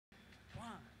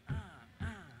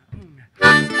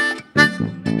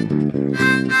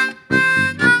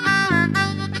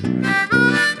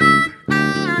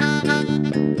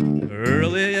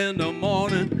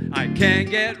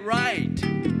get right.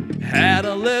 Had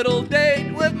a little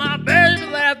date with my baby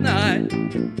last night.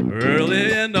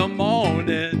 Early in the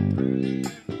morning.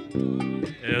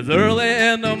 It's early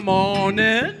in the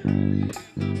morning.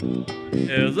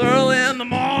 It's early in the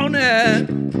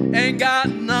morning. Ain't got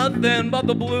nothing but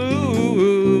the blues.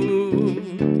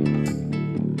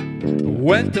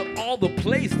 Went to all the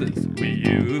places we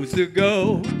used to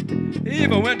go.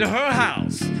 Even went to her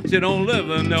house. She don't live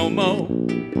there no more.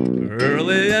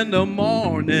 Early in the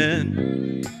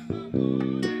morning.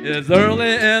 It's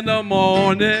early in the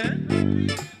morning.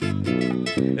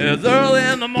 It's early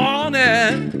in the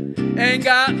morning. Ain't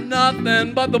got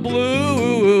nothing but the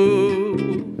blues.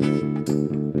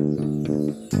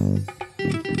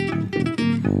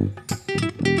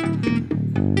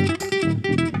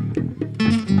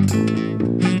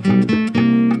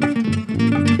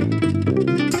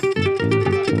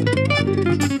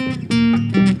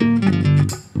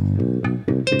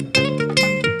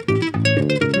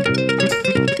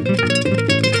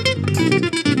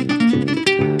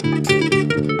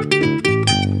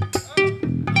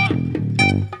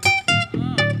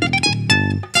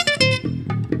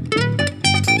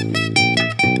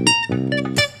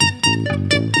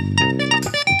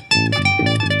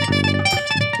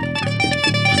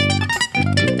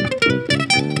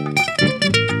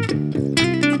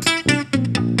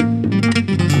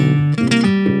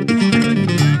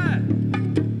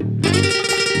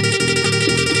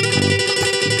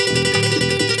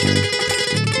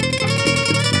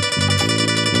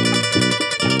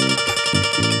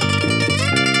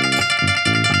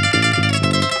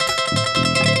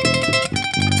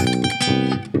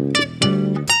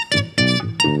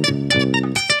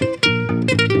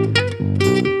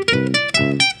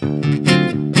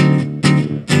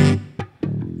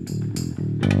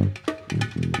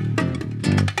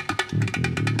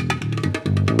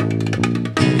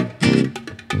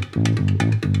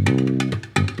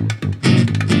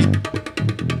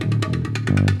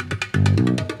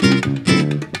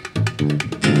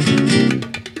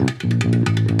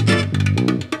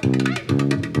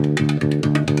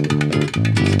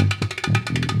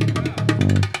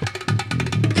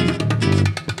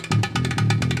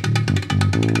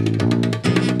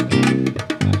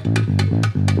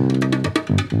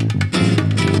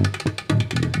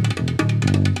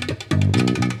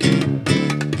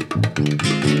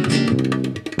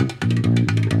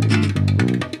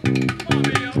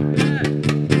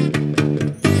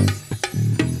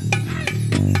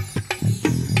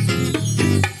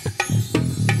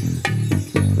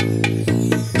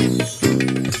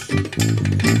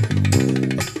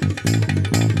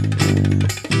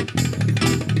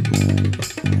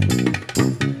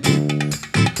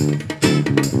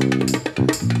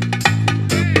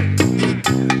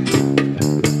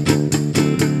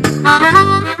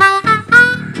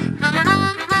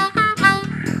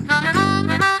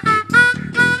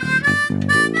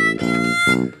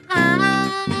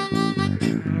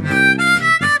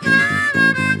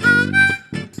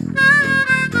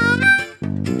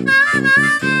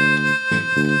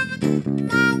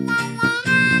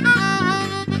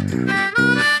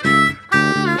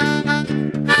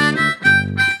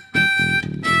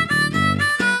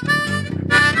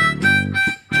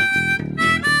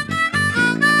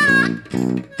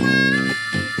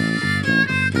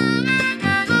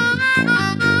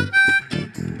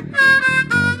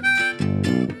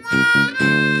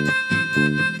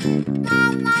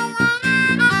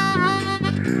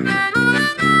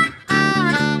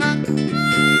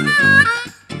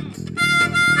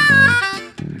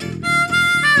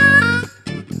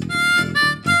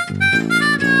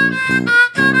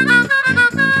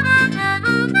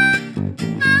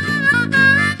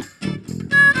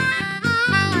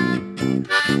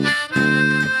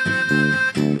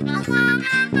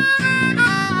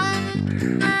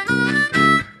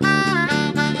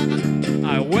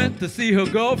 To see her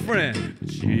girlfriend,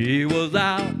 she was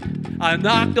out. I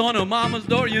knocked on her mama's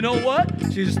door, you know what?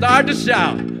 She started to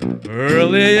shout,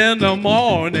 early in the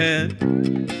morning.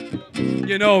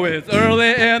 You know it's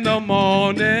early in the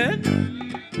morning.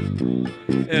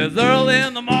 It's early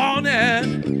in the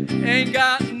morning. Ain't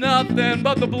got nothing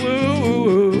but the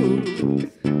blues.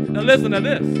 Now listen to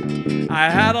this. I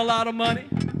had a lot of money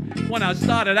when I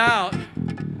started out.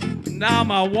 Now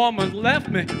my woman's left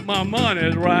me, my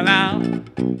money's run out.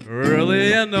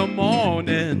 Early in the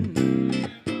morning.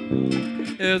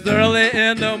 It's early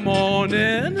in the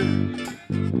morning.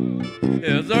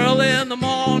 It's early in the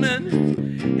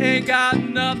morning. Ain't got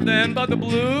nothing but the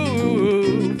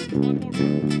blues.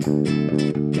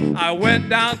 I went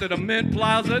down to the Mint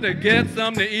Plaza to get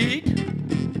something to eat.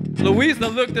 Louisa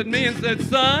looked at me and said,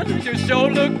 son, you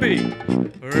sure look beat.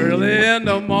 early in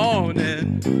the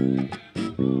morning.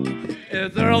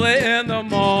 It's early in the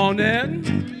morning.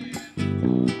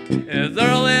 It's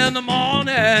early in the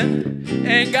morning.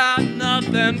 Ain't got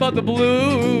nothing but the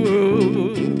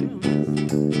blues.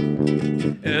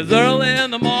 It's early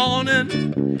in the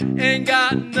morning. Ain't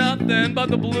got nothing but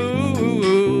the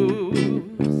blues.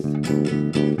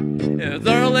 It's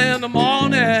early in the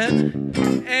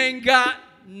morning. Ain't got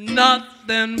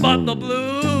nothing but the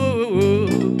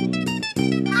blues.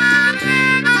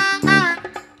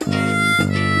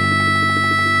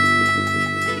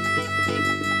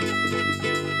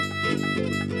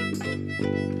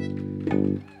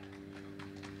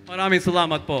 Maraming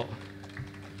salamat po.